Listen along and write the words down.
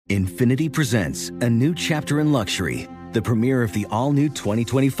Infiniti presents a new chapter in luxury, the premiere of the all-new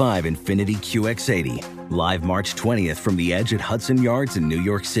 2025 Infiniti QX80, live March 20th from the Edge at Hudson Yards in New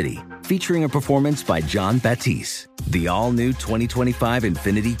York City, featuring a performance by Jon Batiste. The all-new 2025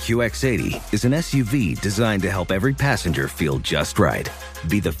 Infiniti QX80 is an SUV designed to help every passenger feel just right.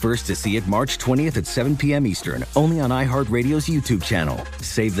 Be the first to see it March 20th at 7 p.m. Eastern, only on iHeartRadio's YouTube channel.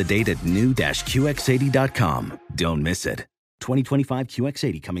 Save the date at new-QX80.com. Don't miss it. 2025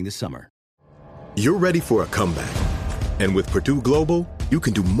 QX80 coming this summer. You're ready for a comeback. And with Purdue Global, you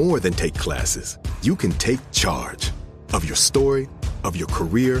can do more than take classes. You can take charge of your story, of your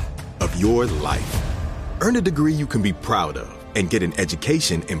career, of your life. Earn a degree you can be proud of and get an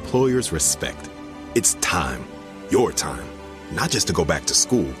education employers respect. It's time, your time, not just to go back to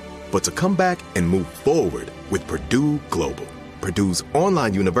school, but to come back and move forward with Purdue Global, Purdue's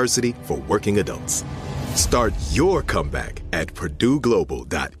online university for working adults. Start your comeback at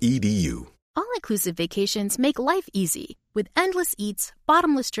purdueglobal.edu. All-inclusive vacations make life easy with endless eats,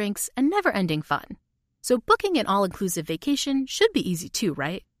 bottomless drinks, and never-ending fun. So booking an all-inclusive vacation should be easy too,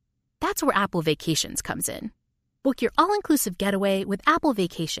 right? That's where Apple Vacations comes in. Book your all-inclusive getaway with Apple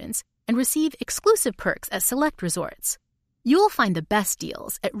Vacations and receive exclusive perks at select resorts. You'll find the best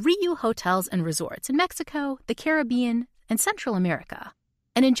deals at Riu Hotels and Resorts in Mexico, the Caribbean, and Central America,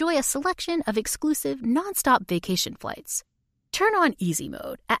 and enjoy a selection of exclusive non-stop vacation flights. Turn on easy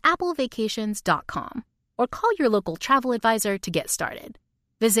mode at applevacations.com or call your local travel advisor to get started.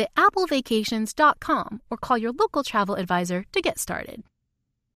 Visit applevacations.com or call your local travel advisor to get started.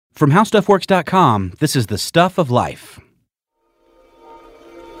 From HowStuffWorks.com, this is The Stuff of Life.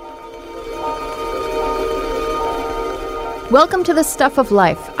 Welcome to The Stuff of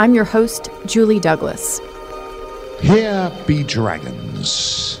Life. I'm your host, Julie Douglas. Here be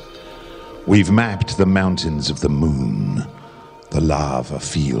dragons. We've mapped the mountains of the moon, the lava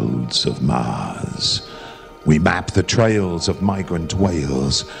fields of Mars. We map the trails of migrant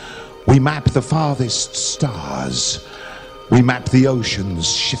whales. We map the farthest stars. We map the ocean's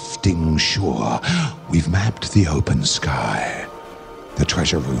shifting shore. We've mapped the open sky, the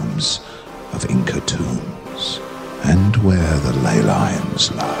treasure rooms of Inca tombs, and where the ley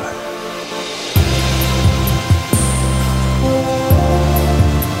lines lie.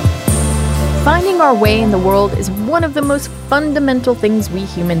 Finding our way in the world is one of the most fundamental things we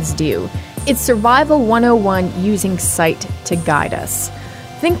humans do. It's Survival 101 using sight to guide us.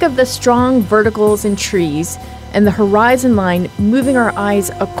 Think of the strong verticals in trees and the horizon line, moving our eyes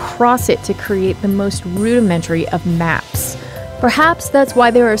across it to create the most rudimentary of maps. Perhaps that's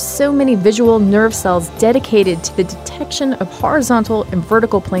why there are so many visual nerve cells dedicated to the detection of horizontal and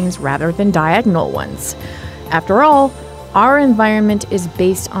vertical planes rather than diagonal ones. After all, our environment is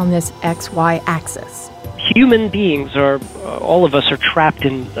based on this XY axis. Human beings all of us are trapped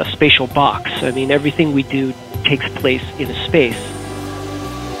in a spatial box. I mean, everything we do takes place in a space.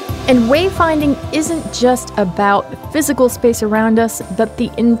 And wayfinding isn't just about physical space around us, but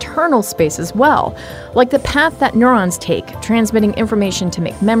the internal space as well, like the path that neurons take, transmitting information to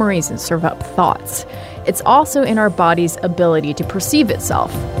make memories and serve up thoughts. It's also in our body's ability to perceive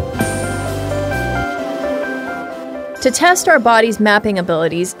itself. To test our body's mapping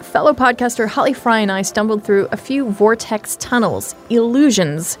abilities, fellow podcaster Holly Fry and I stumbled through a few vortex tunnels,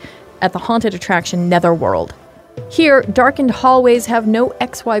 illusions, at the haunted attraction Netherworld. Here, darkened hallways have no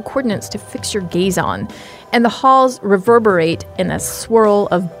XY coordinates to fix your gaze on, and the halls reverberate in a swirl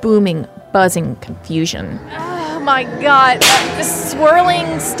of booming, buzzing confusion. Oh my god, the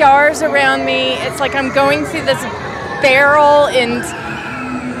swirling stars around me, it's like I'm going through this barrel and...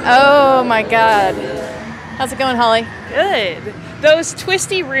 oh my god. How's it going, Holly? Good. Those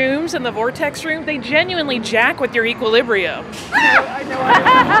twisty rooms in the vortex room, they genuinely jack with your equilibrium.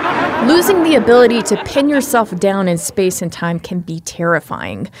 Losing the ability to pin yourself down in space and time can be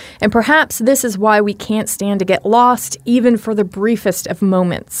terrifying. And perhaps this is why we can't stand to get lost, even for the briefest of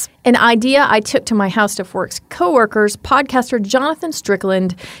moments. An idea I took to my HowStuffWorks coworkers, podcaster Jonathan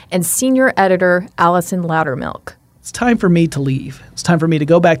Strickland and senior editor Allison Loudermilk. It's time for me to leave. It's time for me to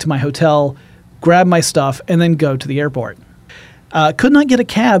go back to my hotel, grab my stuff, and then go to the airport. Could not get a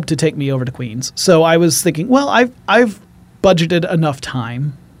cab to take me over to Queens, so I was thinking, well, I've budgeted enough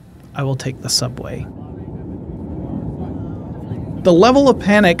time. I will take the subway. The level of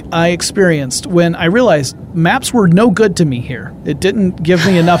panic I experienced when I realized maps were no good to me here. It didn't give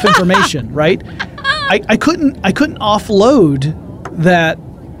me enough information, right? I couldn't offload that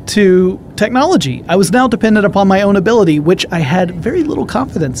to technology. I was now dependent upon my own ability, which I had very little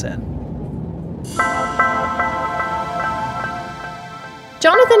confidence in.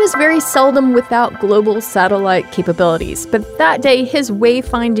 Jonathan is very seldom without global satellite capabilities, but that day his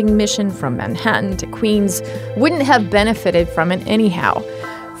wayfinding mission from Manhattan to Queens wouldn't have benefited from it anyhow.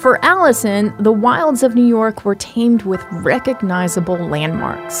 For Allison, the wilds of New York were tamed with recognizable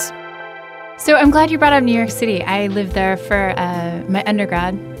landmarks. So I'm glad you brought up New York City. I lived there for my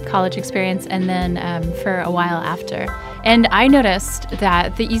undergrad college experience and then for a while after. And I noticed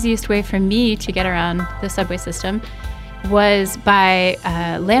that the easiest way for me to get around the subway system was by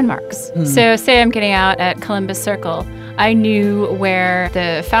landmarks. So say I'm getting out at Columbus Circle. I knew where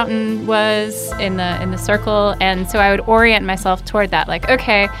the fountain was in the circle, and so I would orient myself toward that. Like,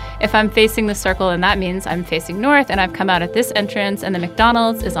 okay, if I'm facing the circle, and that means I'm facing north, and I've come out at this entrance, and the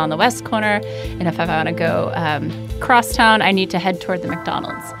McDonald's is on the west corner, and if I want to go crosstown, I need to head toward the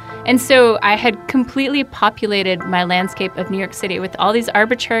McDonald's. And so I had completely populated my landscape of New York City with all these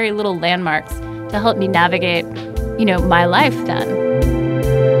arbitrary little landmarks to help me navigate, my life then.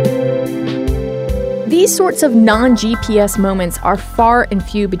 These sorts of non-GPS moments are far and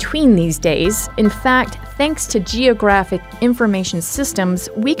few between these days. In fact, thanks to geographic information systems,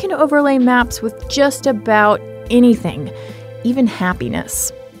 we can overlay maps with just about anything, even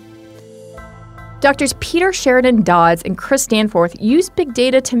happiness. Doctors Peter Sheridan Dodds and Chris Danforth used big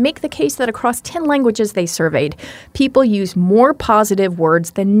data to make the case that across 10 languages they surveyed, people use more positive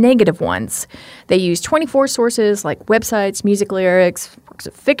words than negative ones. They used 24 sources like websites, music lyrics, works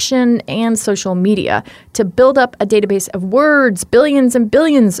of fiction, and social media to build up a database of words, billions and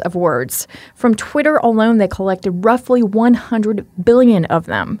billions of words. From Twitter alone, they collected roughly 100 billion of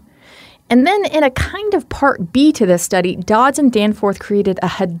them. And then in a kind of part B to this study, Dodds and Danforth created a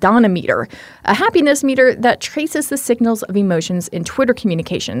hedonimeter, a happiness meter that traces the signals of emotions in Twitter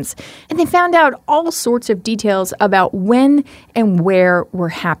communications. And they found out all sorts of details about when and where we're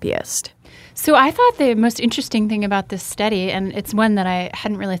happiest. So I thought the most interesting thing about this study, and it's one that I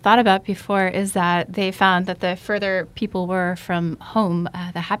hadn't really thought about before, is that they found that the further people were from home,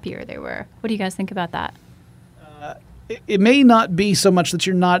 the happier they were. What do you guys think about that? It may not be so much that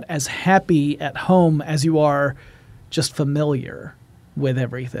you're not as happy at home as you are just familiar with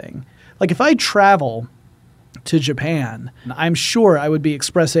everything. Like if I travel to Japan, I'm sure I would be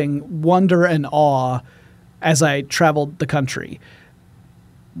expressing wonder and awe as I traveled the country.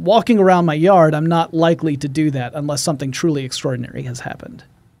 Walking around my yard, I'm not likely to do that unless something truly extraordinary has happened.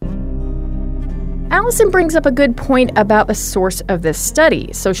 Allison brings up a good point about the source of this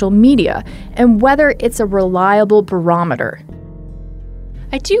study, social media, and whether it's a reliable barometer.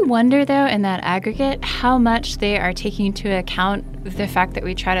 I do wonder, though, in that aggregate, how much they are taking into account the fact that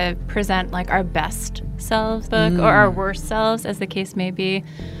we try to present like our best selves book or our worst selves, as the case may be,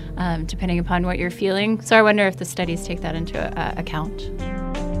 depending upon what you're feeling. So I wonder if the studies take that into account.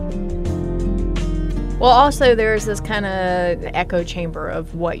 Well, also there's this kind of echo chamber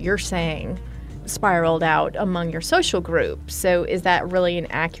of what you're saying spiraled out among your social group. So is that really an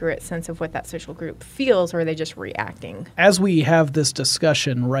accurate sense of what that social group feels, or are they just reacting? As we have this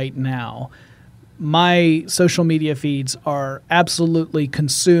discussion right now, my social media feeds are absolutely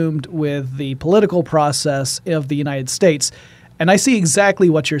consumed with the political process of the United States. And I see exactly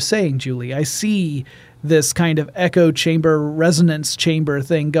what you're saying, Julie. I see this kind of echo chamber, resonance chamber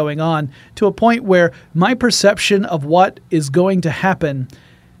thing going on to a point where my perception of what is going to happen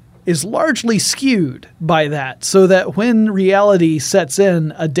is largely skewed by that, so that when reality sets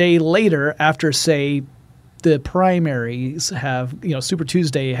in a day later after, say, the primaries have, Super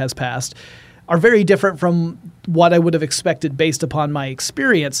Tuesday has passed, are very different from what I would have expected based upon my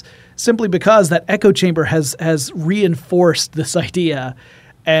experience, simply because that echo chamber has reinforced this idea.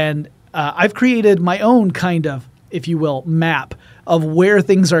 And I've created my own kind of, if you will, map of where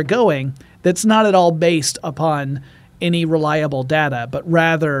things are going that's not at all based upon any reliable data, but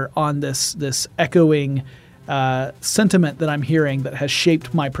rather on this echoing sentiment that I'm hearing that has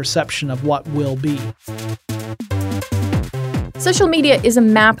shaped my perception of what will be. Social media is a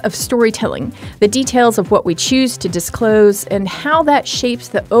map of storytelling, the details of what we choose to disclose, and how that shapes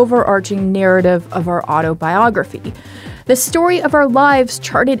the overarching narrative of our autobiography. The story of our lives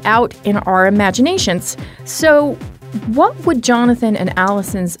charted out in our imaginations. So, what would Jonathan and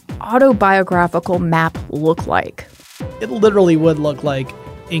Allison's autobiographical map look like? It literally would look like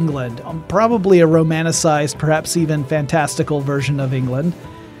England, probably a romanticized, perhaps even fantastical version of England.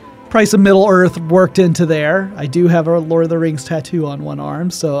 Probably some Middle-earth worked into there. I do have a Lord of the Rings tattoo on one arm,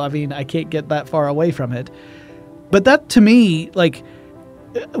 so I can't get that far away from it. But that, to me,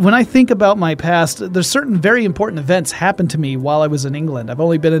 when I think about my past, there's certain very important events happened to me while I was in England. I've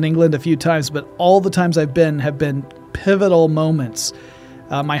only been in England a few times, but all the times I've been have been pivotal moments.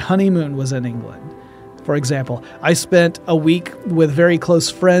 My honeymoon was in England. for example. I spent a week with very close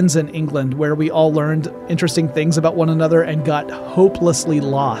friends in England where we all learned interesting things about one another and got hopelessly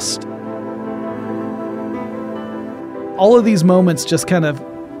lost. All of these moments just kind of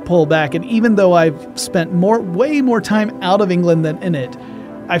pull back, and even though I've spent way more time out of England than in it,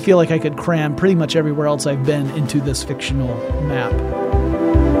 I feel like I could cram pretty much everywhere else I've been into this fictional map.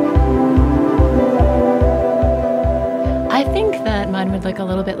 I think that mine would look a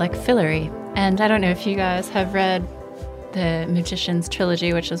little bit like Fillory. And I don't know if you guys have read the Magician's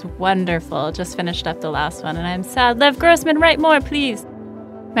Trilogy, which is wonderful. Just finished up the last one, and I'm sad. Lev Grossman, write more, please.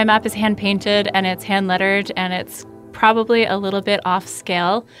 My map is hand-painted, and it's hand-lettered, and it's probably a little bit off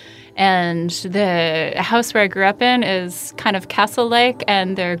scale. And the house where I grew up in is kind of castle-like,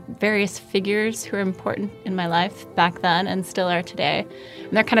 and there are various figures who are important in my life back then and still are today.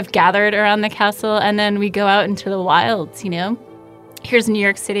 And they're kind of gathered around the castle, and then we go out into the wilds, you know? Here's New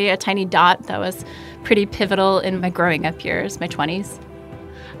York City, a tiny dot that was pretty pivotal in my growing up years, my 20s.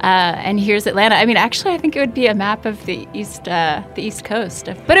 And here's Atlanta. I mean, actually, I think it would be a map of the East Coast.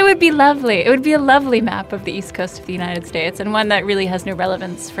 But it would be lovely. It would be a lovely map of the East Coast of the United States, and one that really has no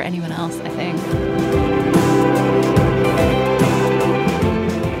relevance for anyone else, I think.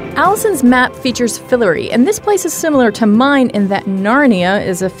 Allison's map features Fillory, and this place is similar to mine in that Narnia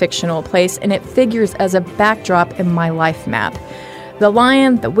is a fictional place, and it figures as a backdrop in my life map. The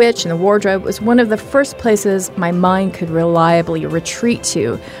Lion, the Witch, and the Wardrobe was one of the first places my mind could reliably retreat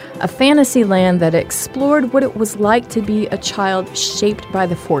to, a fantasy land that explored what it was like to be a child shaped by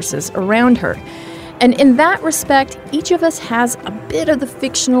the forces around her. And in that respect, each of us has a bit of the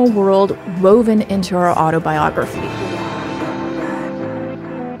fictional world woven into our autobiography.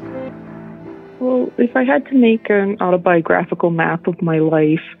 Well, if I had to make an autobiographical map of my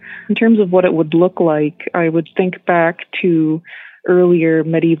life, in terms of what it would look like, I would think back to earlier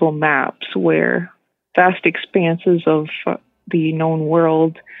medieval maps where vast expanses of the known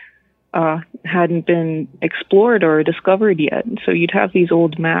world hadn't been explored or discovered yet. So you'd have these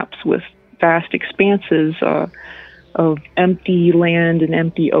old maps with vast expanses of empty land and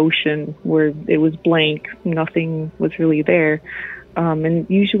empty ocean where it was blank, nothing was really there. And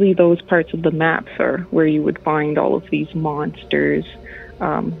usually those parts of the maps are where you would find all of these monsters.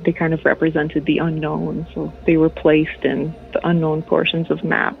 They kind of represented the unknown, so they were placed in the unknown portions of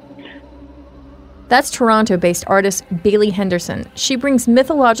map. That's Toronto-based artist Bailey Henderson. She brings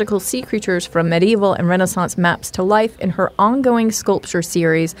mythological sea creatures from medieval and Renaissance maps to life in her ongoing sculpture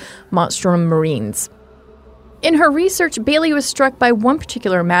series, Monstrum Marines. In her research, Bailey was struck by one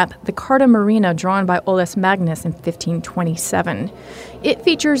particular map, the Carta Marina, drawn by Olaus Magnus in 1527. It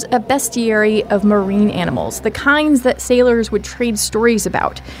features a bestiary of marine animals, the kinds that sailors would trade stories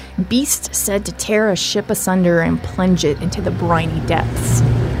about, beasts said to tear a ship asunder and plunge it into the briny depths.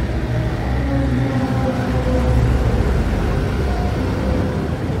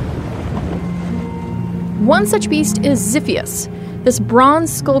 One such beast is Xiphias. This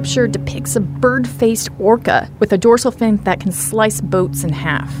bronze sculpture depicts a bird-faced orca with a dorsal fin that can slice boats in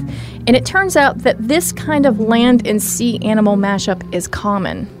half. And it turns out that this kind of land and sea animal mashup is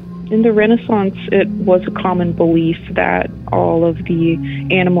common. In the Renaissance, it was a common belief that all of the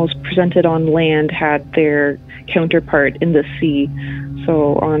animals presented on land had their counterpart in the sea.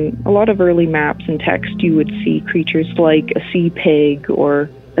 So on a lot of early maps and text, you would see creatures like a sea pig or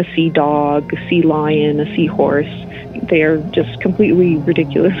a sea dog, a sea lion, a sea horse. They are just completely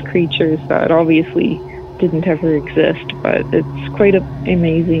ridiculous creatures that obviously didn't ever exist, but it's quite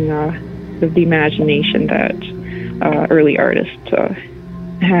amazing of the imagination that early artists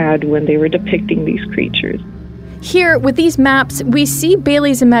had when they were depicting these creatures. Here, with these maps, we see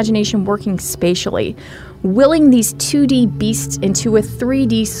Bailey's imagination working spatially, willing these 2D beasts into a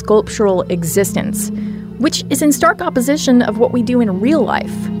 3D sculptural existence, which is in stark opposition of what we do in real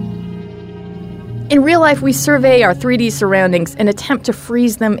life. In real life, we survey our 3D surroundings and attempt to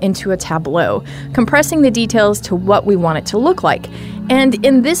freeze them into a tableau, compressing the details to what we want it to look like. And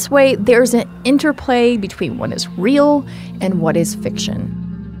in this way, there's an interplay between what is real and what is fiction.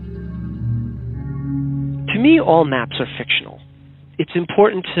 To me, all maps are fictional. It's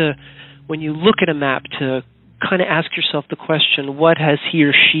important to, when you look at a map, to kind of ask yourself the question, what has he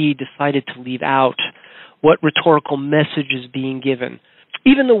or she decided to leave out? What rhetorical message is being given?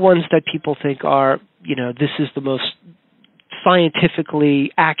 Even the ones that people think are, this is the most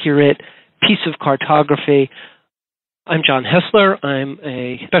scientifically accurate piece of cartography. I'm John Hessler. I'm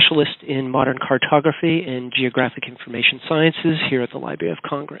a specialist in modern cartography and geographic information sciences here at the Library of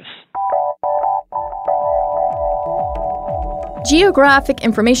Congress. Geographic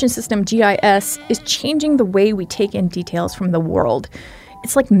Information System, GIS, is changing the way we take in details from the world.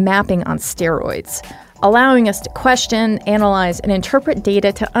 It's like mapping on steroids. allowing us to question, analyze, and interpret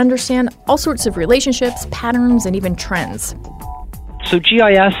data to understand all sorts of relationships, patterns, and even trends. So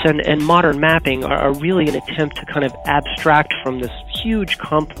GIS and modern mapping are really an attempt to kind of abstract from this huge,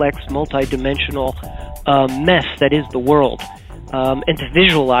 complex, multidimensional mess that is the world, and to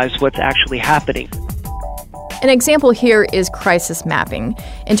visualize what's actually happening. An example here is crisis mapping.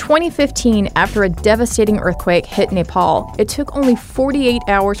 In 2015, after a devastating earthquake hit Nepal, it took only 48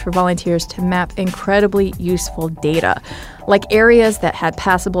 hours for volunteers to map incredibly useful data, like areas that had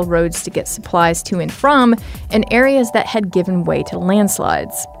passable roads to get supplies to and from, and areas that had given way to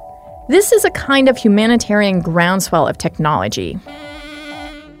landslides. This is a kind of humanitarian groundswell of technology.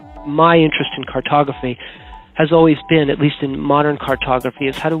 My interest in cartography has always been, at least in modern cartography,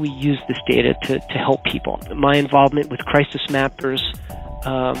 is how do we use this data to help people. My involvement with crisis mappers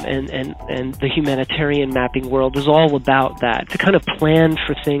and the humanitarian mapping world is all about that, to kind of plan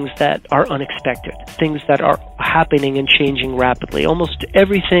for things that are unexpected, things that are happening and changing rapidly. Almost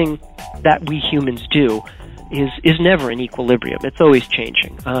everything that we humans do is never in equilibrium. It's always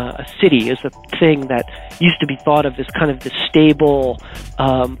changing. A city is a thing that used to be thought of as kind of this stable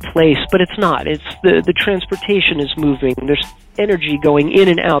place, but it's not. It's the transportation is moving. There's energy going in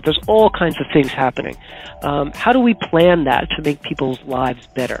and out. There's all kinds of things happening. How do we plan that to make people's lives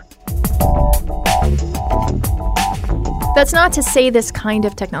better? That's not to say this kind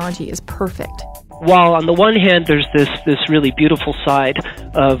of technology is perfect. While on the one hand there's this really beautiful side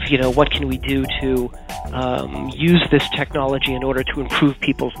of, what can we do to use this technology in order to improve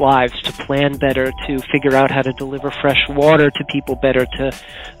people's lives, to plan better, to figure out how to deliver fresh water to people better, to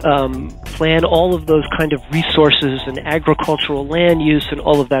plan all of those kind of resources and agricultural land use and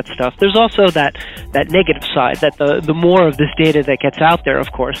all of that stuff. There's also that negative side, that the more of this data that gets out there,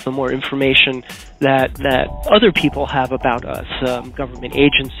 of course, the more information that other people have about us, government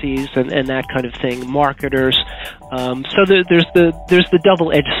agencies and that kind of thing, marketers. So there's the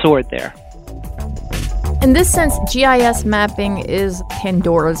double-edged sword there. In this sense, GIS mapping is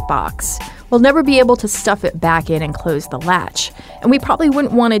Pandora's box. We'll never be able to stuff it back in and close the latch. And we probably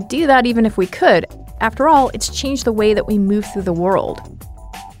wouldn't want to do that even if we could. After all, it's changed the way that we move through the world.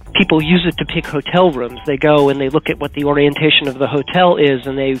 People use it to pick hotel rooms. They go and they look at what the orientation of the hotel is,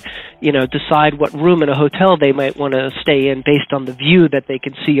 and they, decide what room in a hotel they might want to stay in based on the view that they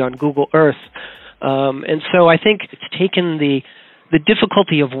can see on Google Earth. And so I think it's taken the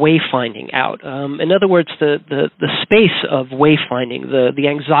difficulty of wayfinding out. In other words, the space of wayfinding, the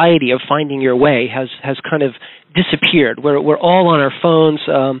anxiety of finding your way has kind of disappeared. We're all on our phones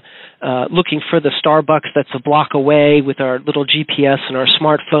looking for the Starbucks that's a block away with our little GPS and our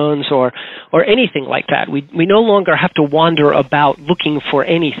smartphones or anything like that. We no longer have to wander about looking for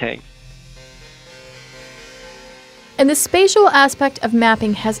anything. And the spatial aspect of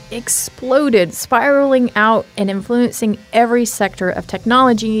mapping has exploded, spiraling out and influencing every sector of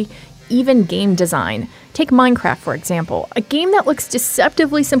technology, even game design. Take Minecraft, for example, a game that looks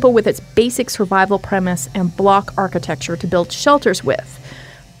deceptively simple with its basic survival premise and block architecture to build shelters with.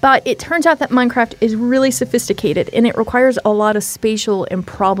 But it turns out that Minecraft is really sophisticated, and it requires a lot of spatial and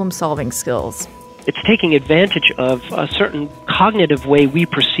problem-solving skills. It's taking advantage of a certain cognitive way we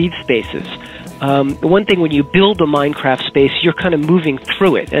perceive spaces. The one thing, when you build a Minecraft space, you're kind of moving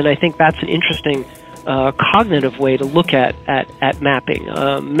through it, and I think that's an interesting cognitive way to look at mapping.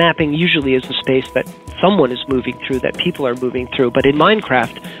 Mapping usually is a space that someone is moving through, that people are moving through, but in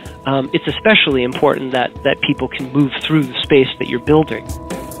Minecraft, it's especially important that people can move through the space that you're building.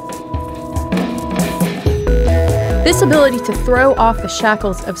 This ability to throw off the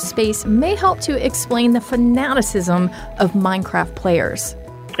shackles of space may help to explain the fanaticism of Minecraft players.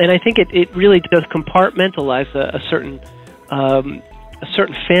 And I think it really does compartmentalize a certain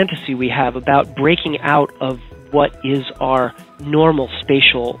fantasy we have about breaking out of what is our normal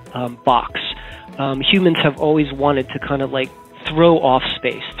spatial box. Humans have always wanted to kind of like throw off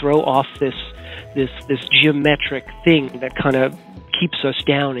space, throw off this geometric thing that kind of keeps us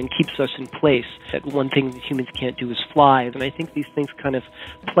down and keeps us in place. That one thing that humans can't do is fly, and I think these things kind of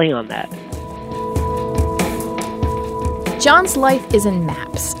play on that. John's life is in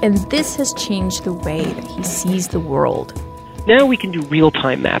maps, and this has changed the way that he sees the world. Now we can do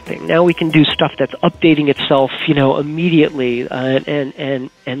real-time mapping. Now we can do stuff that's updating itself, immediately,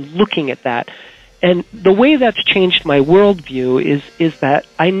 and looking at that. And the way that's changed my worldview is that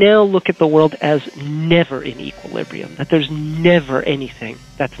I now look at the world as never in equilibrium, that there's never anything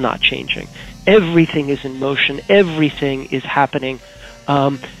that's not changing. Everything is in motion. Everything is happening.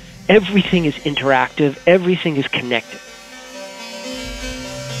 Everything is interactive. Everything is connected.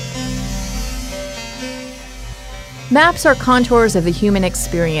 Maps are contours of the human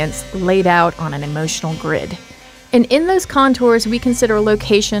experience laid out on an emotional grid. And in those contours, we consider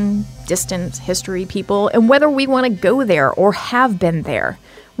location, distance, history, people, and whether we want to go there or have been there.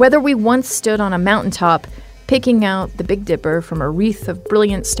 Whether we once stood on a mountaintop, picking out the Big Dipper from a wreath of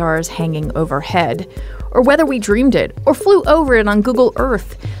brilliant stars hanging overhead, or whether we dreamed it or flew over it on Google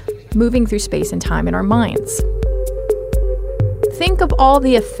Earth, moving through space and time in our minds. Think of all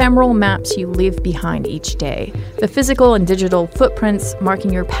the ephemeral maps you leave behind each day, the physical and digital footprints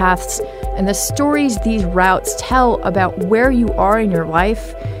marking your paths, and the stories these routes tell about where you are in your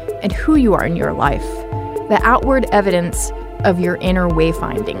life and who you are in your life, the outward evidence of your inner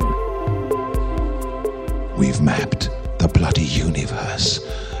wayfinding. We've mapped the bloody universe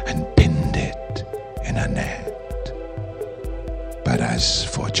and pinned it in a net. But as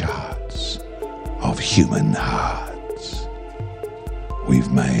for charts of human hearts,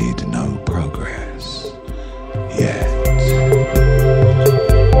 we've made no progress yet.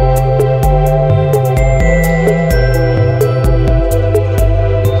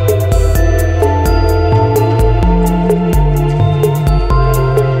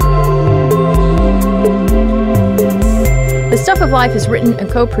 The Stuff of Life is written and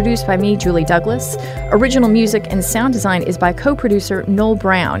co-produced by me, Julie Douglas. Original music and sound design is by co-producer Noel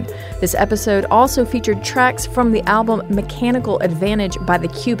Brown. This episode also featured tracks from the album Mechanical Advantage by the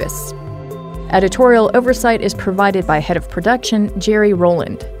Cubists. Editorial oversight is provided by head of production, Jerry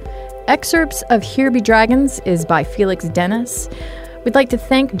Rowland. Excerpts of Here Be Dragons is by Felix Dennis. We'd like to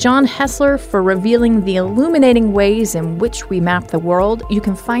thank John Hessler for revealing the illuminating ways in which we map the world. You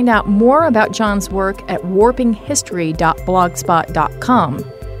can find out more about John's work at warpinghistory.blogspot.com.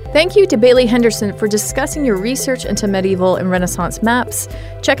 Thank you to Bailey Henderson for discussing your research into medieval and Renaissance maps.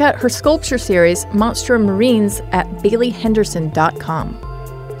 Check out her sculpture series, Monstrum Marines, at baileyhenderson.com.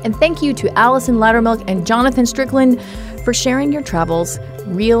 And thank you to Allison Loudermilk and Jonathan Strickland for sharing your travels,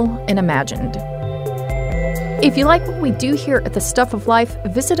 real and imagined. If you like what we do here at The Stuff of Life,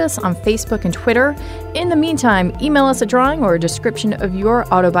 visit us on Facebook and Twitter. In the meantime, email us a drawing or a description of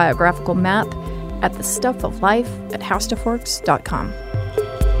your autobiographical map at thestuffoflife@howstuffworks.com.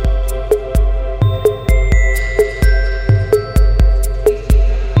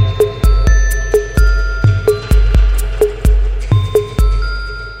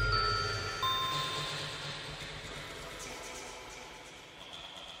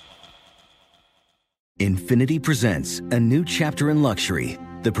 Infiniti presents a new chapter in luxury,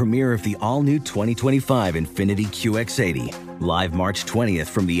 the premiere of the all-new 2025 Infiniti QX80, live March 20th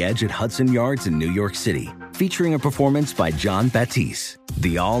from the Edge at Hudson Yards in New York City, featuring a performance by Jon Batiste.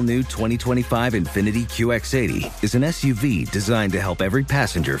 The all-new 2025 Infiniti QX80 is an SUV designed to help every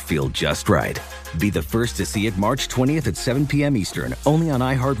passenger feel just right. Be the first to see it March 20th at 7 p.m. Eastern, only on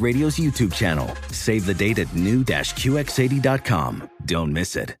iHeartRadio's YouTube channel. Save the date at new-QX80.com. Don't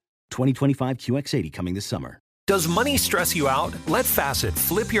miss it. 2025 QX80 coming this summer. Does money stress you out? Let Facet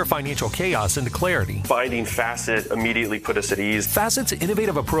flip your financial chaos into clarity. Finding Facet immediately put us at ease. Facet's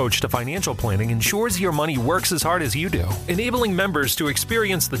innovative approach to financial planning ensures your money works as hard as you do, enabling members to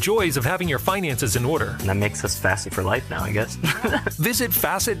experience the joys of having your finances in order. And that makes us Facet for life now, I guess. Visit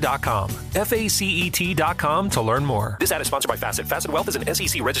Facet.com, FACET.com to learn more. This ad is sponsored by Facet. Facet Wealth is an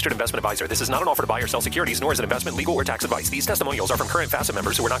SEC registered investment advisor. This is not an offer to buy or sell securities, nor is it investment, legal, or tax advice. These testimonials are from current Facet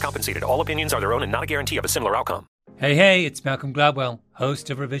members who are not compensated. All opinions are their own and not a guarantee of a similar outcome. Hey, it's Malcolm Gladwell,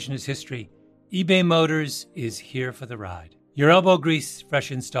 host of Revisionist History. eBay Motors is here for the ride. Your elbow grease,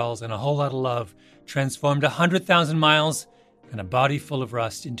 fresh installs, and a whole lot of love transformed 100,000 miles and a body full of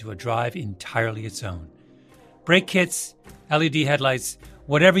rust into a drive entirely its own. Brake kits, LED headlights,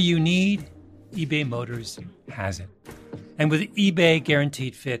 whatever you need, eBay Motors has it. And with eBay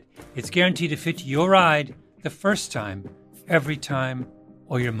Guaranteed Fit, it's guaranteed to fit your ride the first time, every time,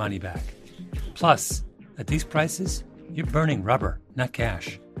 or your money back. Plus, at these prices, you're burning rubber, not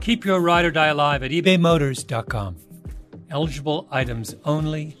cash. Keep your ride or die alive at ebaymotors.com. Eligible items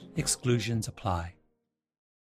only. Exclusions apply.